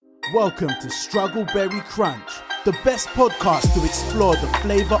Welcome to Struggleberry Crunch, the best podcast to explore the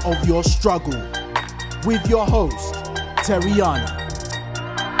flavor of your struggle. With your host, Teriana.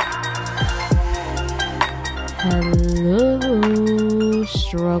 Hello,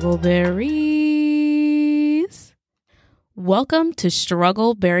 Struggleberries. Welcome to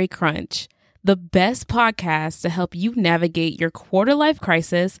Struggleberry Crunch, the best podcast to help you navigate your quarter-life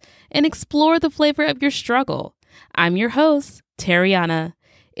crisis and explore the flavor of your struggle. I'm your host, Teriana.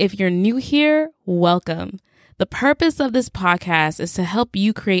 If you're new here, welcome. The purpose of this podcast is to help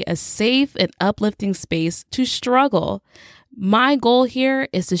you create a safe and uplifting space to struggle. My goal here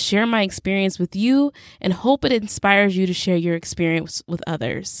is to share my experience with you and hope it inspires you to share your experience with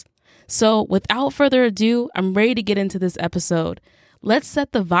others. So without further ado, I'm ready to get into this episode. Let's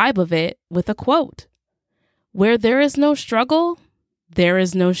set the vibe of it with a quote. Where there is no struggle, there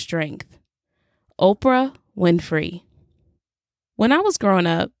is no strength. Oprah Winfrey. When I was growing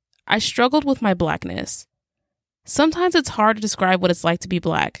up, I struggled with my blackness. Sometimes it's hard to describe what it's like to be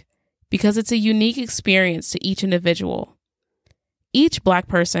black because it's a unique experience to each individual. Each black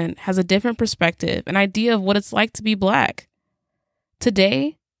person has a different perspective and idea of what it's like to be black.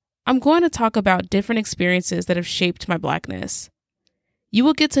 Today, I'm going to talk about different experiences that have shaped my blackness. You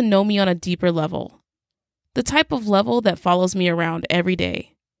will get to know me on a deeper level, the type of level that follows me around every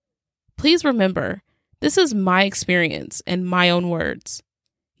day. Please remember, this is my experience and my own words.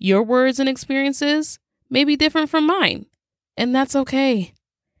 Your words and experiences may be different from mine, and that's okay.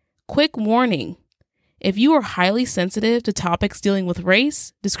 Quick warning. If you are highly sensitive to topics dealing with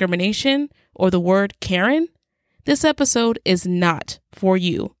race, discrimination, or the word Karen, this episode is not for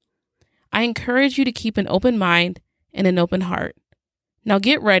you. I encourage you to keep an open mind and an open heart. Now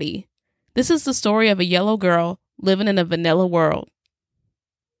get ready. This is the story of a yellow girl living in a vanilla world.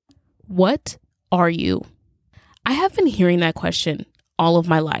 What are you? I have been hearing that question all of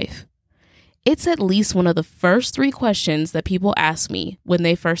my life. It's at least one of the first 3 questions that people ask me when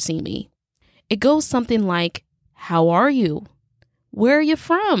they first see me. It goes something like, how are you? Where are you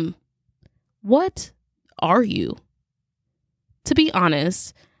from? What are you? To be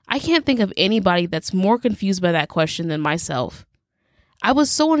honest, I can't think of anybody that's more confused by that question than myself. I was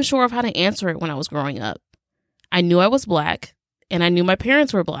so unsure of how to answer it when I was growing up. I knew I was black, and I knew my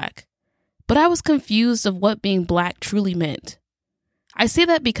parents were black. But I was confused of what being black truly meant. I say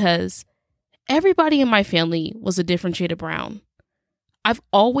that because everybody in my family was a different shade of brown. I've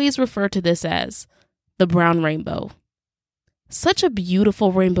always referred to this as the brown rainbow. Such a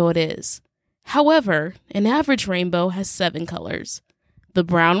beautiful rainbow it is. However, an average rainbow has 7 colors. The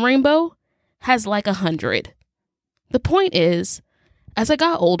brown rainbow has like 100. The point is, as I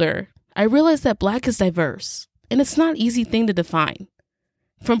got older, I realized that black is diverse, and it's not an easy thing to define.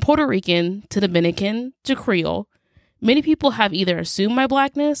 From Puerto Rican to Dominican to Creole, many people have either assumed my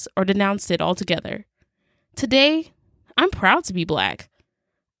blackness or denounced it altogether. Today, I'm proud to be black.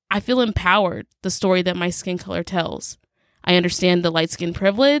 I feel empowered, the story that my skin color tells. I understand the light skin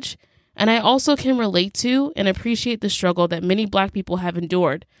privilege, and I also can relate to and appreciate the struggle that many black people have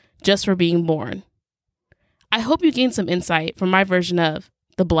endured just for being born. I hope you gain some insight from my version of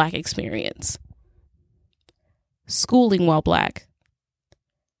the black experience. Schooling while black.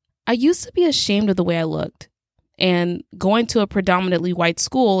 I used to be ashamed of the way I looked, and going to a predominantly white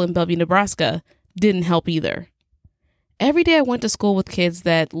school in Bellevue, Nebraska didn't help either. Every day I went to school with kids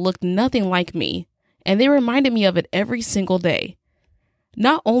that looked nothing like me, and they reminded me of it every single day.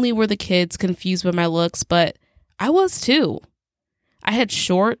 Not only were the kids confused by my looks, but I was too. I had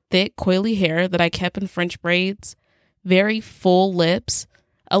short, thick, coily hair that I kept in French braids, very full lips,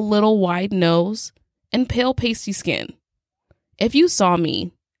 a little wide nose, and pale pasty skin. If you saw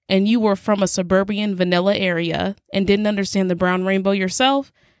me, and you were from a suburban vanilla area and didn't understand the brown rainbow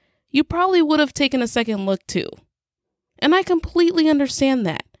yourself, you probably would have taken a second look too. And I completely understand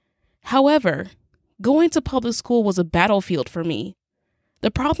that. However, going to public school was a battlefield for me. The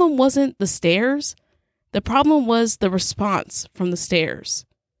problem wasn't the stairs. The problem was the response from the stairs.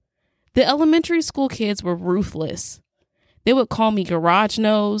 The elementary school kids were ruthless. They would call me garage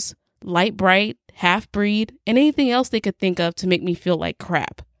nose, light bright, half-breed, and anything else they could think of to make me feel like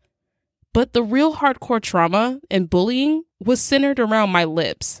crap. But the real hardcore trauma and bullying was centered around my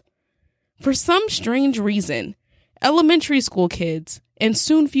lips. For some strange reason, elementary school kids and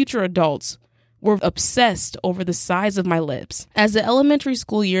soon future adults were obsessed over the size of my lips. As the elementary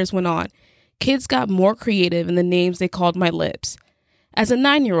school years went on, kids got more creative in the names they called my lips. As a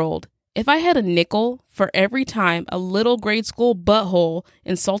 9-year-old, if I had a nickel for every time a little grade school butthole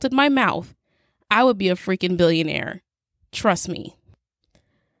insulted my mouth, I would be a freaking billionaire. Trust me.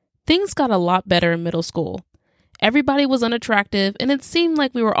 Things got a lot better in middle school. Everybody was unattractive, and it seemed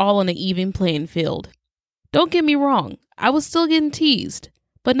like we were all on an even playing field. Don't get me wrong, I was still getting teased,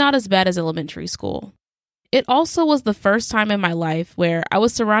 but not as bad as elementary school. It also was the first time in my life where I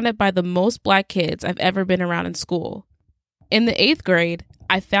was surrounded by the most Black kids I've ever been around in school. In the 8th grade,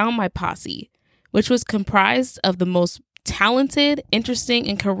 I found my posse, which was comprised of the most talented, interesting,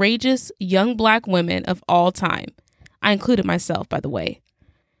 and courageous young Black women of all time. I included myself, by the way.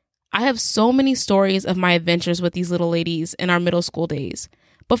 I have so many stories of my adventures with these little ladies in our middle school days,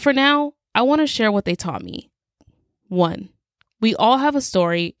 but for now, I want to share what they taught me. 1. We all have a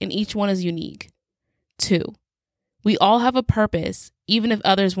story, and each one is unique. 2. We all have a purpose, even if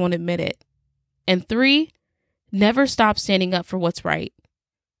others won't admit it. And 3. Never stop standing up for what's right.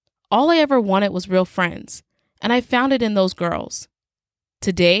 All I ever wanted was real friends, and I found it in those girls.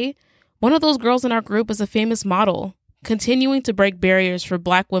 Today, one of those girls in our group is a famous model, continuing to break barriers for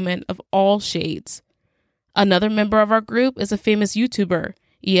Black women of all shades. Another member of our group is a famous YouTuber,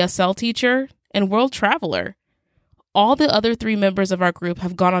 ESL teacher, and world traveler. All the other 3 members of our group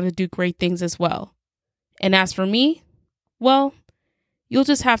have gone on to do great things as well. And as for me, well, you'll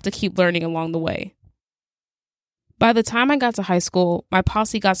just have to keep learning along the way. By the time I got to high school, my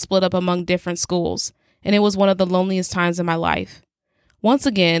posse got split up among different schools, and it was one of the loneliest times in my life. Once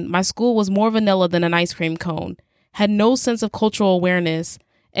again, my school was more vanilla than an ice cream cone, had no sense of cultural awareness,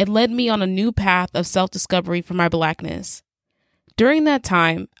 and led me on a new path of self-discovery for my Blackness. During that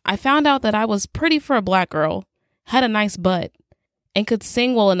time, I found out that I was pretty for a Black girl, had a nice butt, and could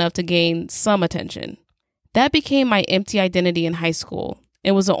sing well enough to gain some attention. That became my empty identity in high school,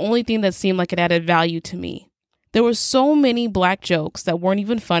 and was the only thing that seemed like it added value to me. There were so many Black jokes that weren't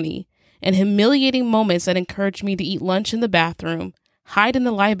even funny, and humiliating moments that encouraged me to eat lunch in the bathroom, hide in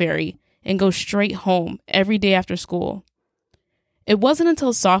the library, and go straight home every day after school. It wasn't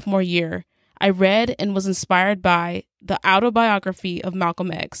until sophomore year I read and was inspired by the autobiography of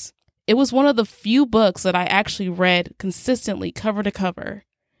Malcolm X. It was one of the few books that I actually read consistently cover to cover.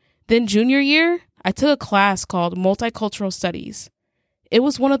 Then junior year, I took a class called Multicultural Studies. It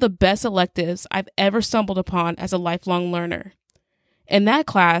was one of the best electives I've ever stumbled upon as a lifelong learner. In that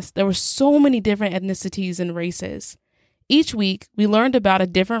class, there were so many different ethnicities and races. Each week, we learned about a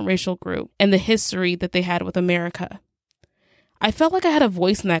different racial group and the history that they had with America. I felt like I had a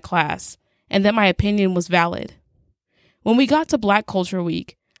voice in that class and that my opinion was valid. When we got to Black Culture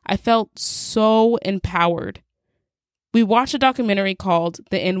Week, I felt so empowered. We watched a documentary called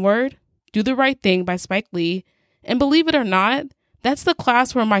The N-Word, Do the Right Thing by Spike Lee, and believe it or not, that's the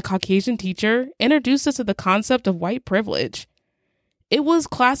class where my Caucasian teacher introduced us to the concept of white privilege. It was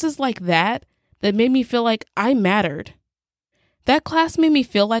classes like that that made me feel like I mattered. That class made me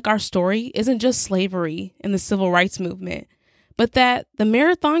feel like our story isn't just slavery and the civil rights movement, but that the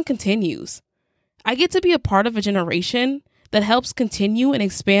marathon continues. I get to be a part of a generation that helps continue and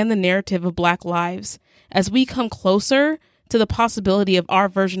expand the narrative of Black lives as we come closer to the possibility of our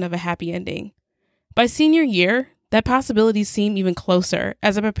version of a happy ending. By senior year, that possibility seemed even closer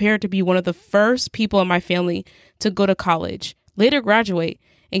as I prepared to be one of the first people in my family to go to college, later graduate,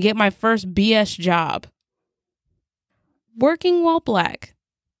 and get my first BS job. Working while Black.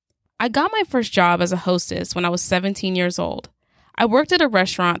 I got my first job as a hostess when I was 17 years old. I worked at a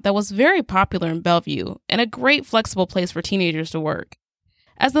restaurant that was very popular in Bellevue and a great flexible place for teenagers to work.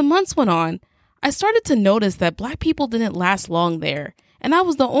 As the months went on, I started to notice that Black people didn't last long there, and I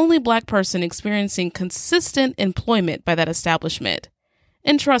was the only Black person experiencing consistent employment by that establishment.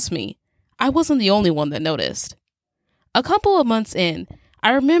 And trust me, I wasn't the only one that noticed. A couple of months in,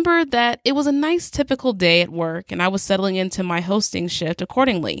 I remembered that it was a nice typical day at work and I was settling into my hosting shift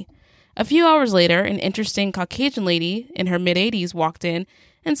accordingly. A few hours later, an interesting Caucasian lady in her mid-80s walked in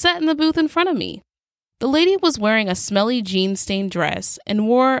and sat in the booth in front of me. The lady was wearing a smelly jean-stained dress and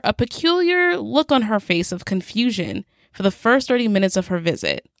wore a peculiar look on her face of confusion for the first 30 minutes of her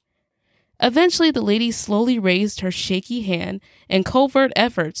visit. Eventually, the lady slowly raised her shaky hand in covert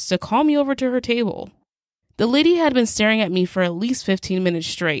efforts to call me over to her table. The lady had been staring at me for at least 15 minutes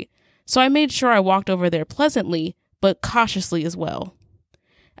straight, so I made sure I walked over there pleasantly, but cautiously as well.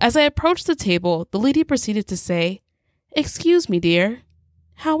 As I approached the table, the lady proceeded to say, "Excuse me, dear.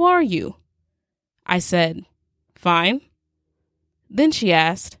 How are you?" I said, "Fine." Then she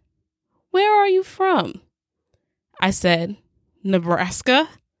asked, "Where are you from?" I said, "Nebraska."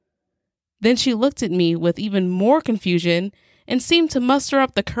 Then she looked at me with even more confusion and seemed to muster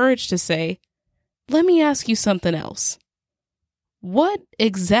up the courage to say, "Let me ask you something else. What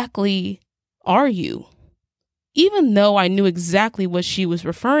exactly are you?" Even though I knew exactly what she was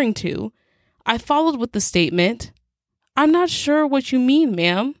referring to, I followed with the statement, "I'm not sure what you mean,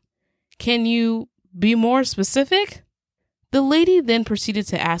 ma'am. Can you Be more specific? The lady then proceeded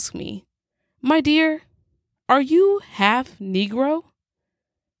to ask me, "My dear, are you half Negro?"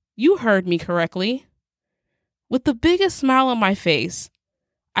 You heard me correctly. With the biggest smile on my face,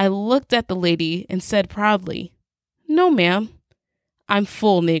 I looked at the lady and said proudly, "No, ma'am, I'm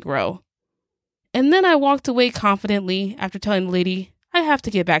full Negro." And then I walked away confidently after telling the lady I have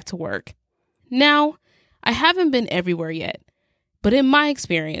to get back to work. Now, I haven't been everywhere yet, but in my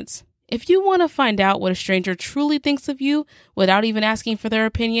experience, if you want to find out what a stranger truly thinks of you without even asking for their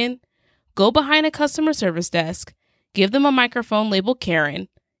opinion, go behind a customer service desk, give them a microphone labeled Karen,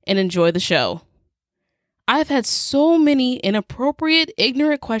 and enjoy the show. I've had so many inappropriate,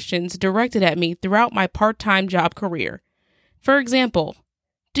 ignorant questions directed at me throughout my part-time job career. For example,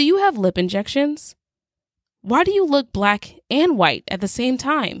 do you have lip injections? Why do you look black and white at the same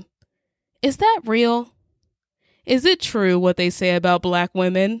time? Is that real? Is it true what they say about black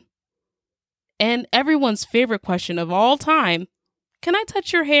women? And everyone's favorite question of all time, can I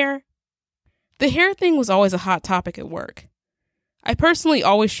touch your hair? The hair thing was always a hot topic at work. I personally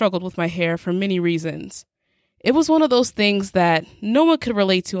always struggled with my hair for many reasons. It was one of those things that no one could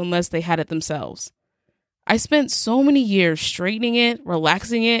relate to unless they had it themselves. I spent so many years straightening it,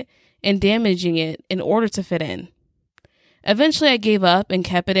 relaxing it, and damaging it in order to fit in. Eventually, I gave up and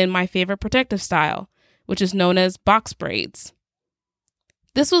kept it in my favorite protective style, which is known as box braids.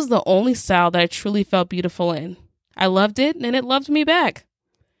 This was the only style that I truly felt beautiful in. I loved it, and it loved me back.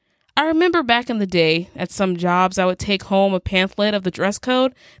 I remember back in the day, at some jobs, I would take home a pamphlet of the dress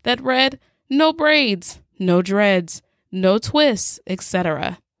code that read, "No braids, no dreads, no twists,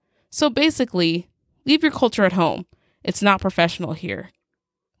 etc." So basically, leave your culture at home. It's not professional here.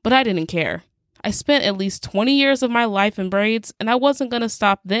 But I didn't care. I spent at least 20 years of my life in braids, and I wasn't going to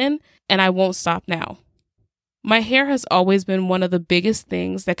stop then, and I won't stop now. My hair has always been one of the biggest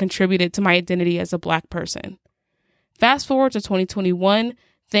things that contributed to my identity as a black person. Fast forward to 2021,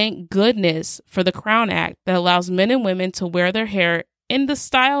 thank goodness for the Crown Act that allows men and women to wear their hair in the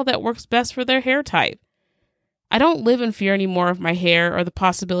style that works best for their hair type. I don't live in fear anymore of my hair or the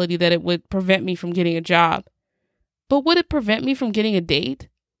possibility that it would prevent me from getting a job. But would it prevent me from getting a date?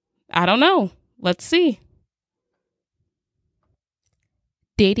 I don't know. Let's see.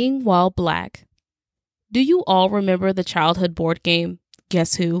 Dating while black. Do you all remember the childhood board game,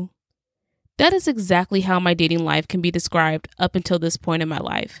 Guess Who? That is exactly how my dating life can be described up until this point in my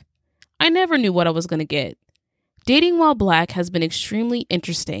life. I never knew what I was going to get. Dating while black has been extremely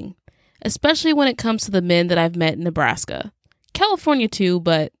interesting, especially when it comes to the men that I've met in Nebraska. California too,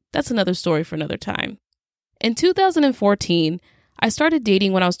 but that's another story for another time. In 2014, I started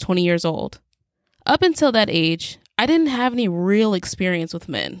dating when I was 20 years old. Up until that age, I didn't have any real experience with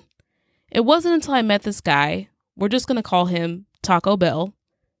men. It wasn't until I met this guy, we're just going to call him Taco Bell,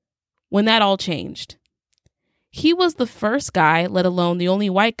 when that all changed. He was the first guy, let alone the only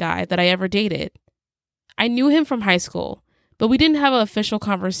white guy that I ever dated. I knew him from high school, but we didn't have an official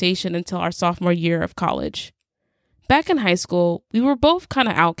conversation until our sophomore year of college. Back in high school, we were both kind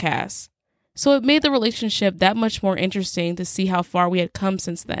of outcasts, so it made the relationship that much more interesting to see how far we had come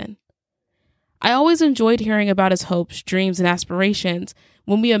since then. I always enjoyed hearing about his hopes, dreams, and aspirations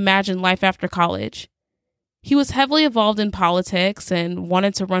when we imagined life after college. He was heavily involved in politics and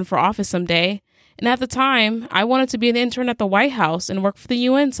wanted to run for office someday, and at the time, I wanted to be an intern at the White House and work for the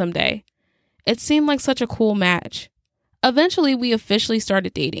UN someday. It seemed like such a cool match. Eventually, we officially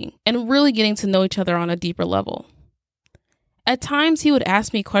started dating and really getting to know each other on a deeper level. At times, he would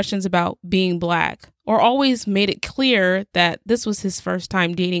ask me questions about being black, or always made it clear that this was his first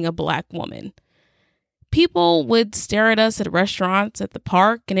time dating a black woman. People would stare at us at restaurants, at the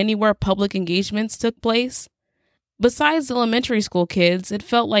park, and anywhere public engagements took place. Besides elementary school kids, it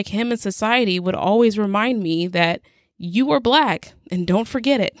felt like him and society would always remind me that you were black, and don't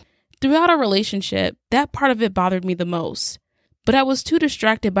forget it. Throughout our relationship, that part of it bothered me the most. But I was too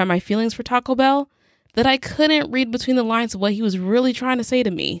distracted by my feelings for Taco Bell that I couldn't read between the lines of what he was really trying to say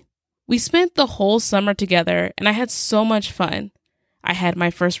to me. We spent the whole summer together, and I had so much fun. I had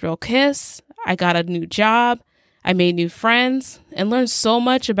my first real kiss, I got a new job, I made new friends, and learned so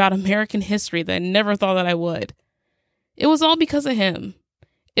much about American history that I never thought that I would. It was all because of him.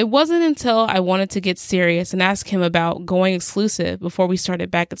 It wasn't until I wanted to get serious and ask him about going exclusive before we started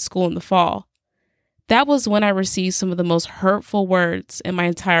back at school in the fall. That was when I received some of the most hurtful words in my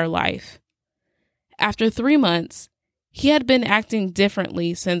entire life. After 3 months, he had been acting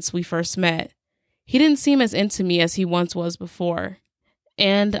differently since we first met. He didn't seem as into me as he once was before,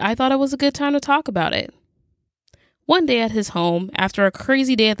 and I thought it was a good time to talk about it. One day at his home, after a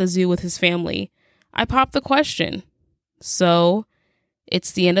crazy day at the zoo with his family, I popped the question. So,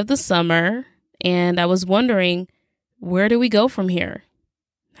 it's the end of the summer, And I was wondering, where do we go from here?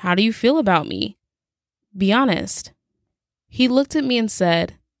 How do you feel about me? Be honest. He looked at me and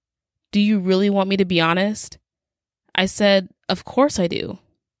said, "Do you really want me to be honest?" I said, "Of course I do."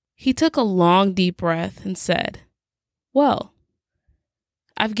 He took a long, deep breath and said, "Well,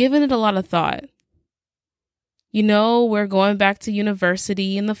 I've given it a lot of thought. You know, we're going back to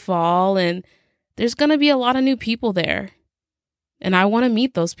university in the fall, and there's going to be a lot of new people there. And I want to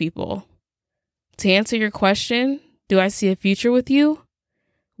meet those people. To answer your question, do I see a future with you?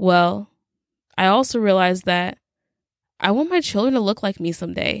 Well, I also realized that I want my children to look like me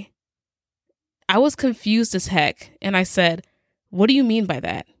someday." I was confused as heck, and I said, "What do you mean by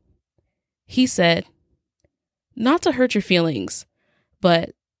that?" He said, "Not to hurt your feelings,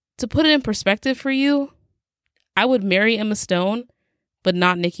 but to put it in perspective for you, I would marry Emma Stone, but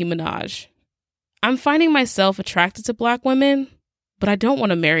not Nicki Minaj. I'm finding myself attracted to Black women, but I don't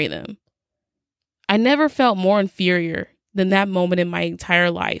want to marry them. I never felt more inferior than that moment in my entire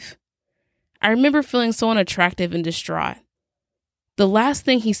life. I remember feeling so unattractive and distraught. The last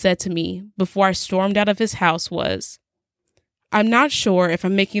thing he said to me before I stormed out of his house was, "I'm not sure if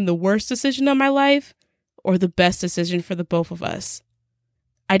I'm making the worst decision of my life or the best decision for the both of us."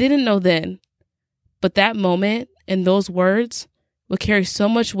 I didn't know then, but that moment and those words would carry so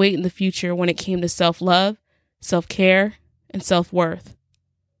much weight in the future when it came to self-love, self-care, and self-worth.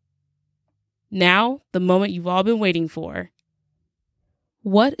 Now, the moment you've all been waiting for.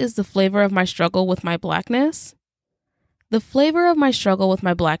 What is the flavor of my struggle with my Blackness? The flavor of my struggle with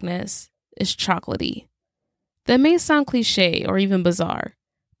my Blackness is chocolatey. That may sound cliche or even bizarre,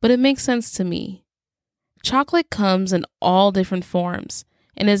 but it makes sense to me. Chocolate comes in all different forms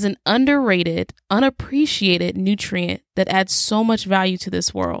and is an underrated, unappreciated nutrient that adds so much value to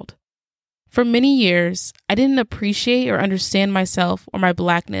this world. For many years, I didn't appreciate or understand myself or my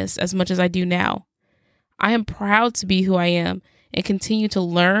Blackness as much as I do now. I am proud to be who I am and continue to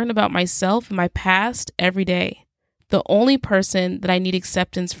learn about myself and my past every day. The only person that I need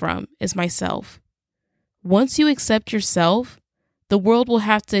acceptance from is myself. Once you accept yourself, the world will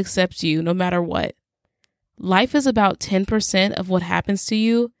have to accept you no matter what. Life is about 10% of what happens to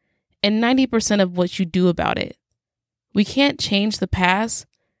you and 90% of what you do about it. We can't change the past,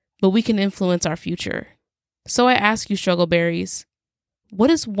 but we can influence our future. So I ask you, Struggle Berries, what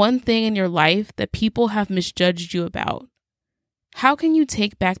is one thing in your life that people have misjudged you about? How can you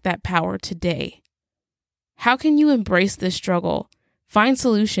take back that power today? How can you embrace this struggle, find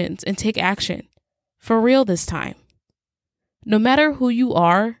solutions, and take action? For real this time. No matter who you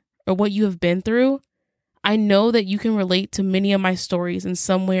are or what you have been through, I know that you can relate to many of my stories in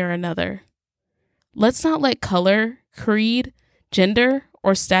some way or another. Let's not let color, creed, gender,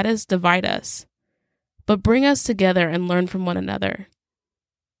 or status divide us, but bring us together and learn from one another.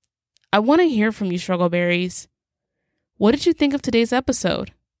 I want to hear from you, Struggle Berries. What did you think of today's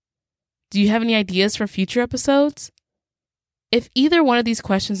episode? Do you have any ideas for future episodes? If either one of these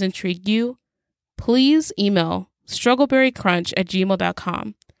questions intrigued you, please email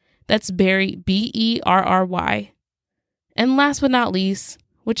struggleberrycrunch@gmail.com. That's Berry, Berry. And last but not least,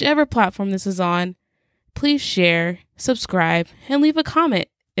 whichever platform this is on, please share, subscribe, and leave a comment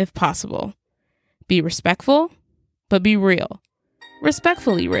if possible. Be respectful, but be real.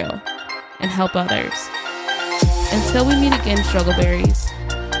 Respectfully real. And help others. Until we meet again, Struggle Berries.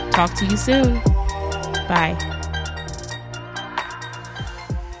 Talk to you soon. Bye.